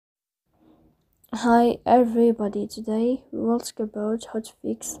Hi everybody, today we will talk about how to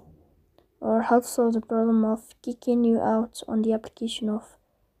fix or how to solve the problem of kicking you out on the application of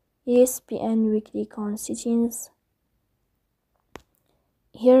ESPN. We click on settings.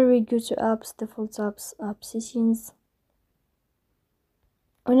 Here we go to apps, default apps, app settings.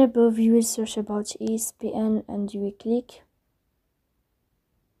 On above you will search about ESPN and you will click.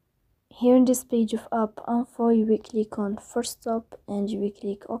 Here in this page of app info you will click on first stop and you will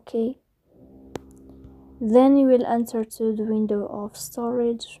click OK. Then you will enter to the window of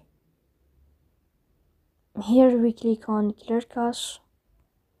storage. Here we click on clear cache,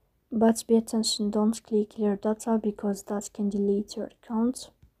 but pay attention, don't click clear data because that can delete your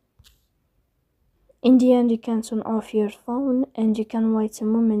account. In the end you can turn off your phone and you can wait a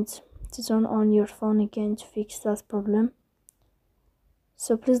moment to turn on your phone again to fix that problem.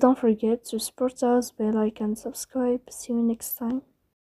 So please don't forget to support us by like and subscribe. See you next time.